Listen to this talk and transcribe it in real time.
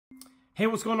Hey,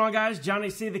 what's going on, guys? Johnny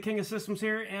C, the King of Systems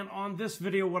here, and on this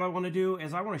video, what I want to do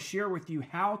is I want to share with you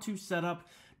how to set up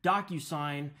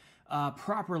Docusign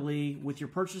properly with your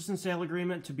purchase and sale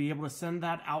agreement to be able to send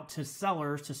that out to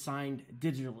sellers to sign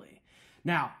digitally.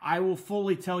 Now, I will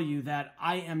fully tell you that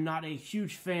I am not a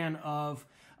huge fan of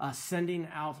sending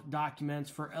out documents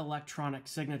for electronic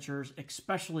signatures,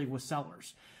 especially with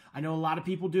sellers. I know a lot of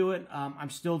people do it. I'm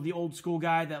still the old school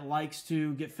guy that likes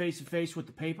to get face-to-face with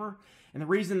the paper. And the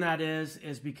reason that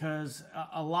is because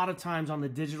a lot of times on the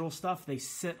digital stuff, they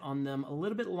sit on them a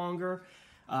little bit longer.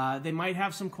 They might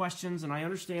have some questions, and I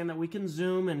understand that we can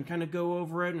Zoom and kind of go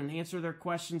over it and answer their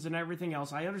questions and everything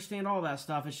else. I understand all that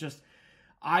stuff. It's just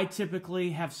I typically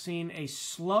have seen a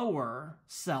slower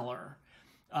seller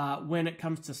when it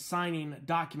comes to signing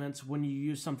documents when you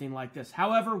use something like this.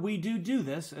 However, we do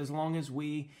this as long as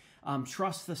we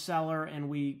trust the seller and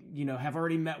we have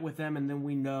already met with them, and then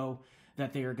we know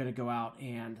that they are going to go out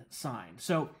and sign.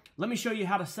 So let me show you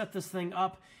how to set this thing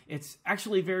up. It's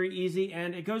actually very easy,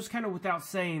 and it goes kind of without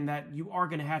saying that you are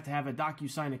going to have a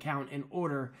Docusign account in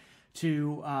order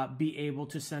to be able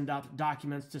to send out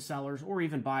documents to sellers or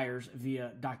even buyers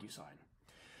via Docusign.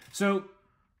 So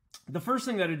the first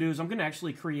thing that I do is I'm going to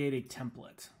actually create a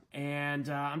template, and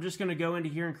I'm just going to go into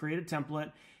here and create a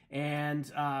template, and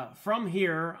from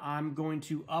here I'm going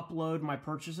to upload my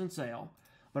purchase and sale.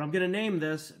 But I'm going to name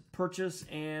this Purchase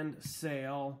and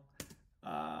Sale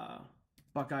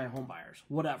Buckeye Home Buyers,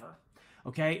 whatever.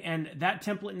 Okay, and that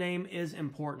template name is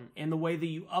important, and the way that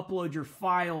you upload your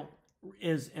file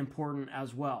is important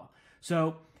as well.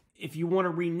 So if you want to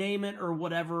rename it or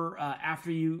whatever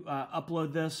after you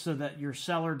upload this so that your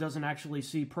seller doesn't actually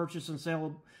see Purchase and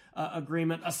Sale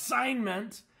Agreement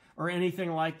Assignment or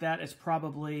anything like that, it's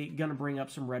probably going to bring up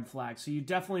some red flags. So you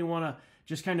definitely want to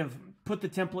just kind of put the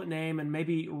template name and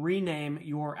maybe rename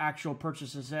your actual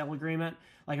purchase and sale agreement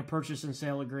like a purchase and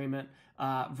sale agreement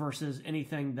versus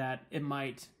anything that it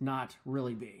might not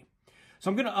really be. So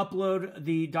I'm going to upload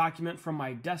the document from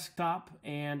my desktop,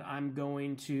 and I'm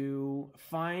going to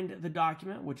find the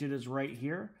document, which it is right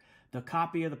here, the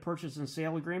copy of the purchase and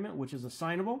sale agreement, which is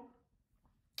assignable.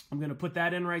 I'm going to put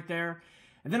that in right there.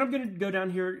 And then I'm going to go down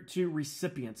here to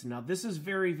recipients. Now, this is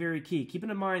very, very key.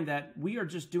 Keeping in mind that we are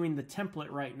just doing the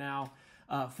template right now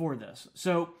for this.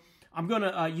 So I'm going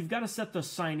to, you've got to set the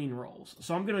signing roles.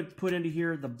 So I'm going to put into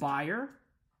here the buyer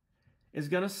is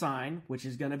going to sign, which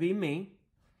is going to be me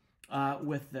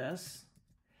with this.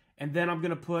 And then I'm going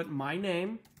to put my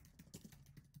name,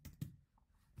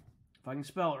 if I can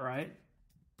spell it right.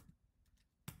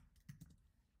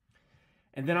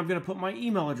 And then I'm going to put my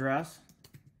email address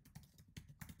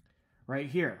right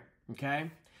here,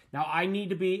 okay? Now, I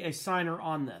need to be a signer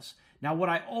on this. Now, what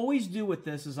I always do with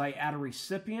this is I add a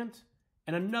recipient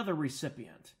and another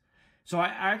recipient. So I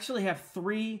actually have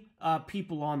three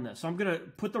people on this. So I'm going to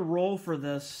put the role for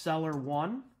this. Seller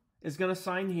 1 is going to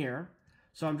sign here.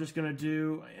 So I'm just going to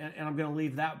do, and I'm going to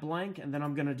leave that blank, and then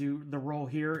I'm going to do the role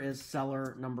here is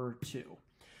seller number 2.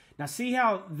 Now, see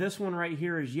how this one right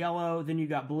here is yellow, then you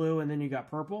got blue, and then you got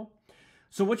purple?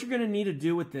 So what you're going to need to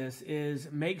do with this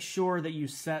is make sure that you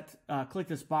click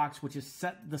this box, which is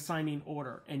set the signing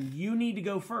order. And you need to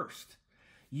go first.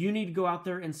 You need to go out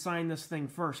there and sign this thing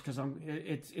first because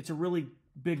it's a really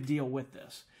big deal with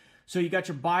this. So you got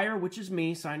your buyer, which is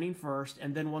me, signing first.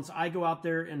 And then once I go out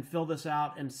there and fill this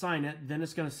out and sign it, then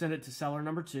it's going to send it to seller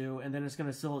number 2. And then it's going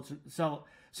to sell it to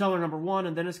seller number 1.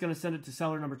 And then it's going to send it to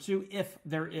seller number 2 if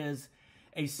there is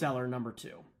a seller number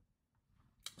 2.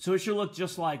 So it should look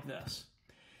just like this.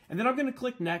 And then I'm going to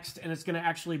click next, and it's going to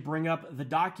actually bring up the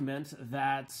document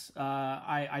that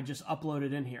I just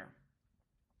uploaded in here.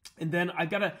 And then I've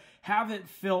got to have it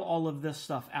fill all of this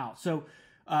stuff out. So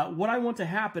what I want to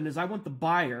happen is I want the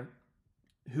buyer,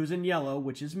 who's in yellow,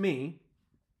 which is me,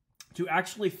 to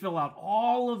actually fill out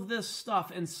all of this stuff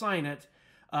and sign it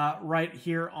right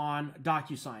here on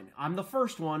Docusign. I'm the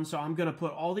first one, so I'm going to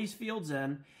put all these fields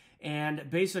in. And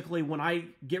basically, when I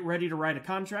get ready to write a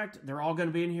contract, they're all going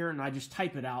to be in here, and I just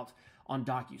type it out on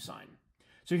Docusign.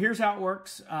 So here's how it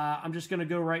works. I'm just going to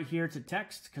go right here to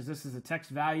text, because this is a text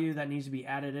value that needs to be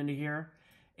added into here.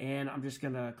 And I'm just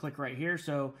going to click right here.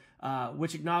 So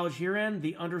which acknowledge herein,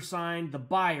 the undersigned, the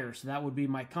buyer, so that would be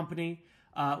my company,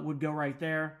 would go right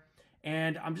there.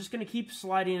 And I'm just going to keep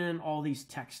sliding in all these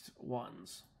text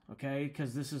ones, okay,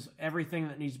 because this is everything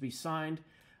that needs to be signed.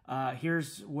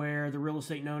 Here's where the real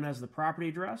estate known as the property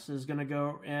address is going to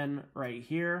go in right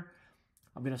here.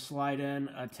 I'm going to slide in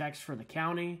a text for the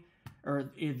county or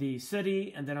the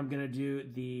city, and then I'm going to do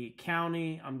the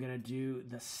county. I'm going to do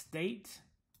the state.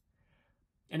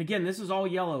 And again, this is all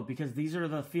yellow because these are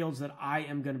the fields that I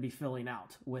am going to be filling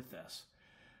out with this.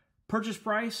 Purchase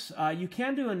price, you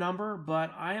can do a number,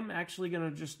 but I am actually going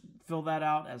to just fill that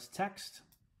out as text.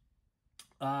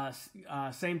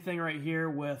 Same thing right here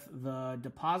with the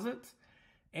deposit,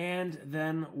 and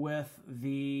then with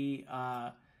the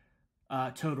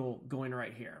total going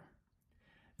right here.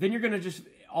 Then you're going to just,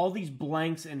 all these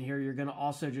blanks in here, you're going to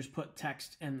also just put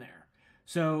text in there.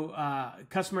 So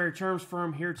customary terms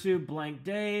firm here too, blank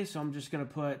day. So I'm just going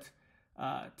to put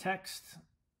text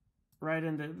right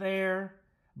into there.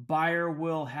 Buyer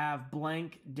will have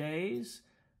blank days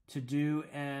to do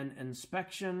an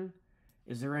inspection.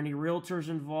 Is there any realtors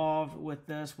involved with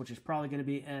this, which is probably going to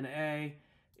be NA?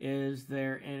 Is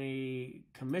there any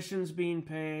commissions being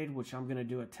paid, which I'm going to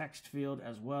do a text field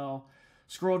as well.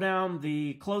 Scroll down,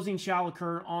 the closing shall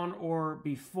occur on or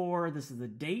before. This is the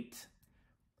date.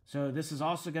 So this is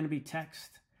also going to be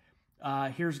text.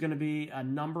 Here's going to be a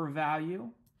number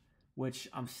value, which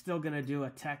I'm still going to do a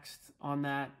text on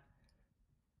that.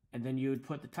 And then you would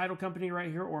put the title company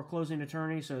right here or closing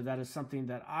attorney. So that is something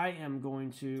that I am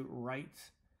going to write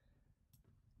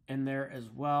in there as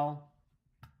well.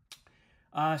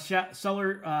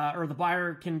 Seller or the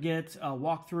buyer can get a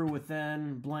walkthrough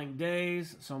within blank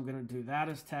days. So I'm going to do that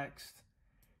as text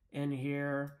in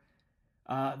here.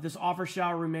 This offer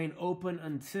shall remain open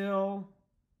until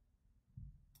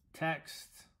text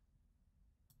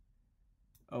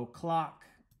o'clock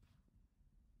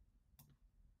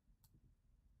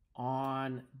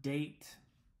on date.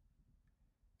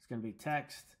 It's going to be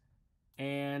text,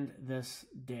 and this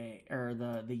day or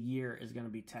the year is going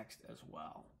to be text as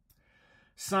well.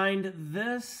 Signed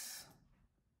this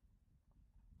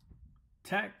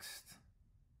text.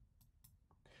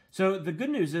 So the good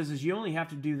news is you only have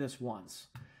to do this once.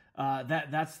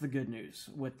 That's the good news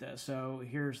with this. So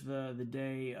here's the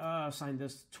day. Signed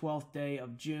this 12th day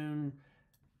of June,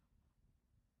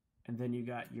 and then you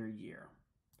got your year.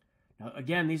 Now,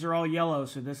 again, these are all yellow,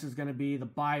 so this is going to be the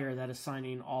buyer that is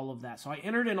signing all of that. So I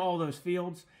entered in all those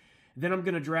fields. Then I'm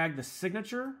going to drag the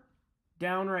signature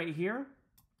down right here.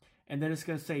 And then it's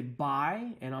going to say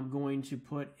buy, and I'm going to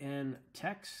put in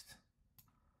text.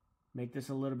 Make this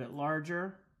a little bit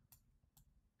larger.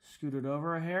 Scoot it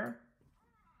over a hair.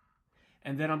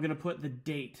 And then I'm going to put the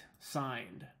date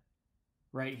signed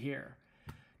right here.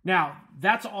 Now,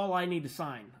 that's all I need to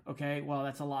sign, okay? Well,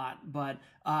 that's a lot. But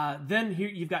then here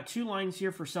you've got two lines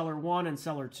here for seller 1 and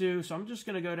seller 2. So I'm just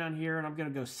going to go down here, and I'm going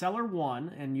to go seller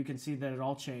 1, and you can see that it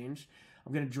all changed.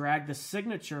 I'm going to drag the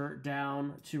signature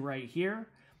down to right here,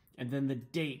 and then the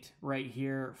date right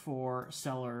here for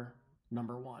seller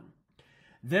number 1.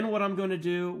 Then what I'm going to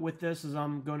do with this is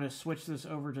I'm going to switch this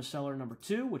over to seller number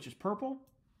 2, which is purple.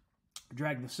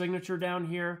 Drag the signature down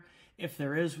here if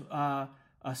there is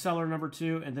a seller number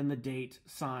 2, and then the date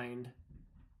signed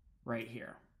right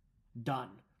here. Done.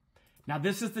 Now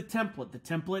this is the template. The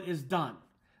template is done.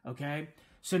 Okay.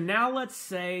 So now let's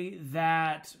say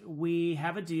that we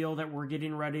have a deal that we're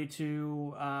getting ready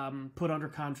to put under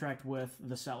contract with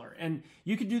the seller. And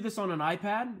you could do this on an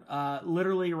iPad,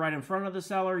 literally right in front of the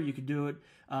seller. You could do it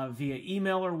via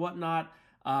email or whatnot.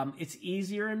 It's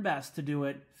easier and best to do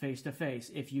it face-to-face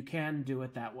if you can do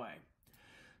it that way.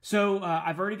 So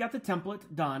I've already got the template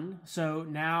done. So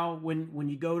now when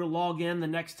you go to log in the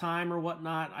next time or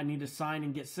whatnot, I need to sign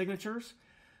and get signatures.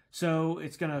 So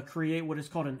it's going to create what is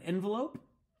called an envelope.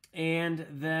 And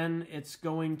then it's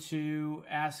going to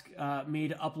ask me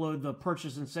to upload the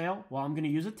purchase and sale. Well, I'm going to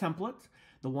use a template,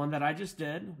 the one that I just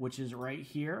did, which is right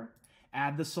here.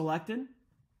 Add the selected.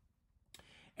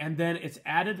 And then it's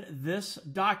added this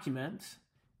document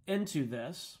into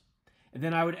this. And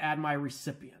then I would add my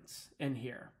recipients in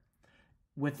here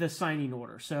with the signing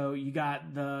order. So you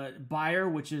got the buyer,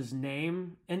 which is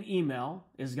name and email,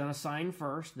 is going to sign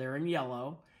first. They're in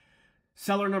yellow.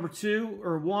 Seller number 2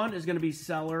 or 1 is going to be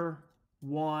seller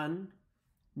 1.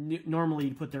 Normally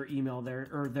you put their email there,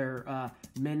 or their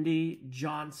Mindy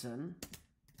Johnson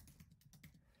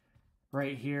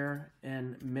right here,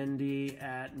 and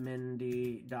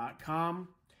mindy@mindy.com.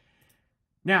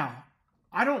 Now,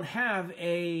 I don't have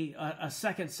a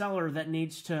second seller that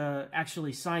needs to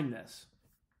actually sign this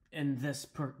in this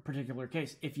particular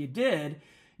case. If you did,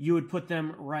 you would put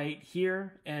them right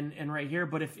here and right here.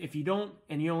 But if you don't,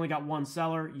 and you only got one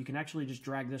seller, you can actually just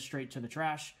drag this straight to the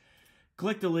trash.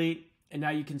 Click delete, and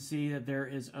now you can see that there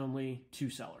is only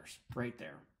 2 sellers right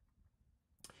there.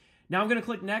 Now I'm going to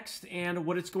click next, and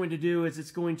what it's going to do is it's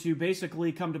going to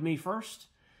basically come to me first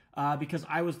because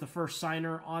I was the first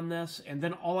signer on this. And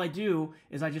then all I do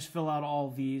is I just fill out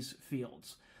all these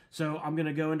fields. So I'm going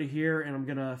to go into here, and I'm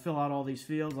going to fill out all these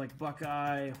fields, like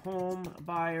Buckeye Home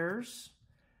Buyers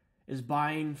is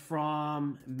buying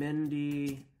from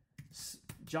Mindy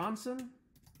Johnson.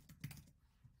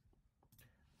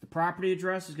 property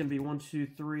address is going to be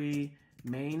 123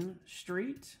 Main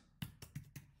Street,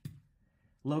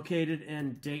 located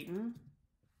in Dayton.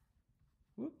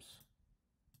 Whoops.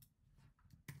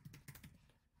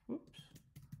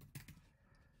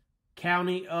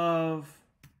 County of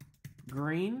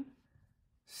Greene,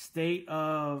 State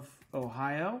of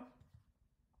Ohio.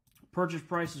 Purchase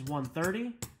price is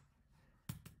 $130.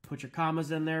 Put your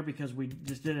commas in there because we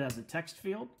just did it as a text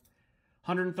field.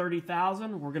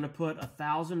 $130,000. We're going to put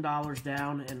 $1,000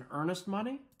 down in earnest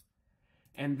money,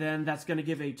 and then that's going to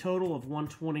give a total of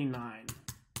 $129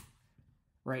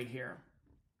 right here.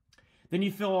 Then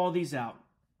you fill all these out.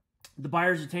 The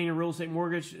buyer's obtaining a real estate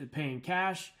mortgage, paying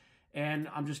cash, and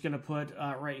I'm just going to put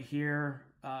right here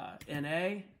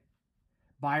NA.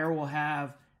 Buyer will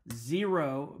have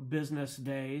 0 business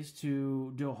days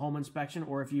to do a home inspection,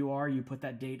 or if you are, you put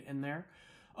that date in there.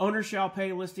 Owner shall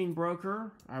pay listing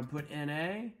broker. I put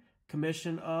NA.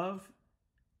 Commission of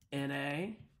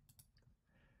NA.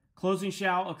 Closing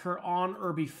shall occur on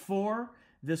or before.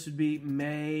 This would be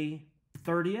May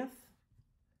 30th,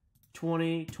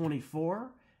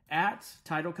 2024 at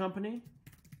title company.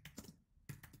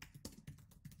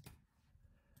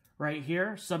 Right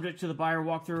here, subject to the buyer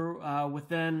walkthrough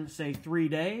within, say, 3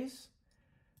 days.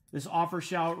 This offer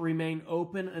shall remain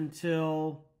open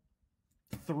until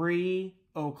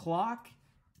 3:00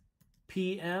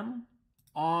 p.m.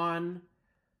 on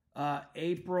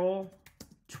April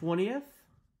 20th,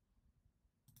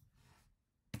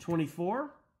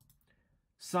 24.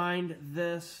 Signed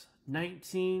this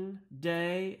 19th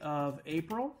day of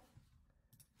April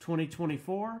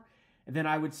 2024. And then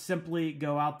I would simply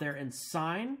go out there and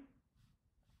sign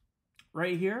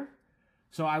right here.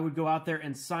 So I would go out there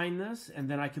and sign this, and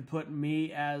then I could put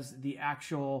me as the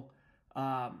actual,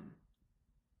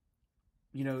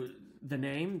 you know, the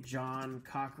name, John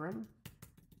Cochran,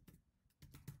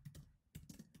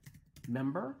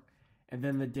 member, and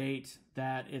then the date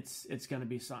that it's going to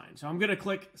be signed. So I'm going to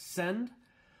click send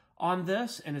on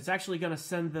this, and it's actually going to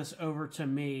send this over to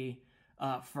me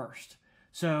first.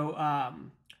 So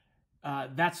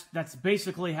that's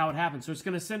basically how it happens. So it's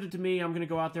going to send it to me. I'm going to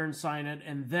go out there and sign it,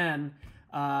 and then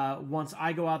once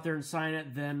I go out there and sign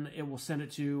it, then it will send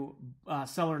it to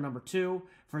seller number 2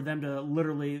 for them to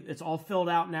literally, it's all filled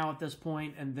out now at this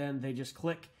point, and then they just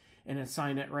click and then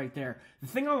sign it right there. The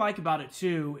thing I like about it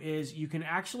too is you can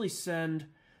actually send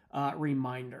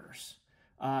reminders,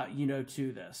 you know,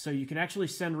 to this. So you can actually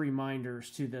send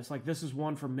reminders to this. Like this is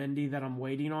one from Mindy that I'm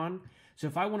waiting on. So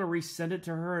if I want to resend it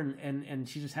to her and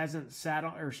she just hasn't sat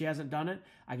on, or she hasn't done it,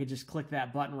 I could just click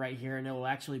that button right here and it will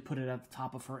actually put it at the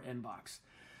top of her inbox.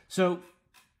 So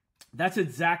that's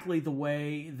exactly the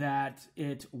way that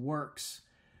it works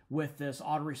with this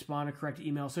autorespond to correct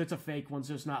email. So it's a fake one,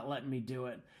 so it's not letting me do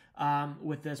it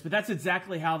with this. But that's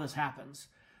exactly how this happens.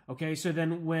 Okay, so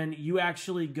then when you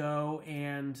actually go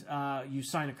and you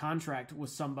sign a contract with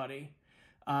somebody,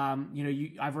 you know,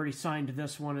 I've already signed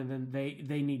this one, and then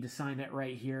they need to sign it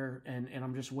right here, and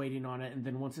I'm just waiting on it. And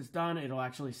then once it's done, it'll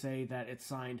actually say that it's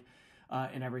signed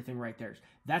and everything right there.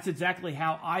 That's exactly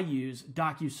how I use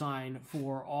Docusign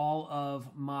for all of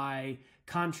my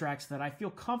contracts that I feel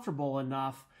comfortable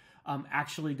enough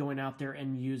actually going out there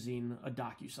and using a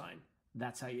Docusign.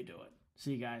 That's how you do it.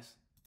 See you guys.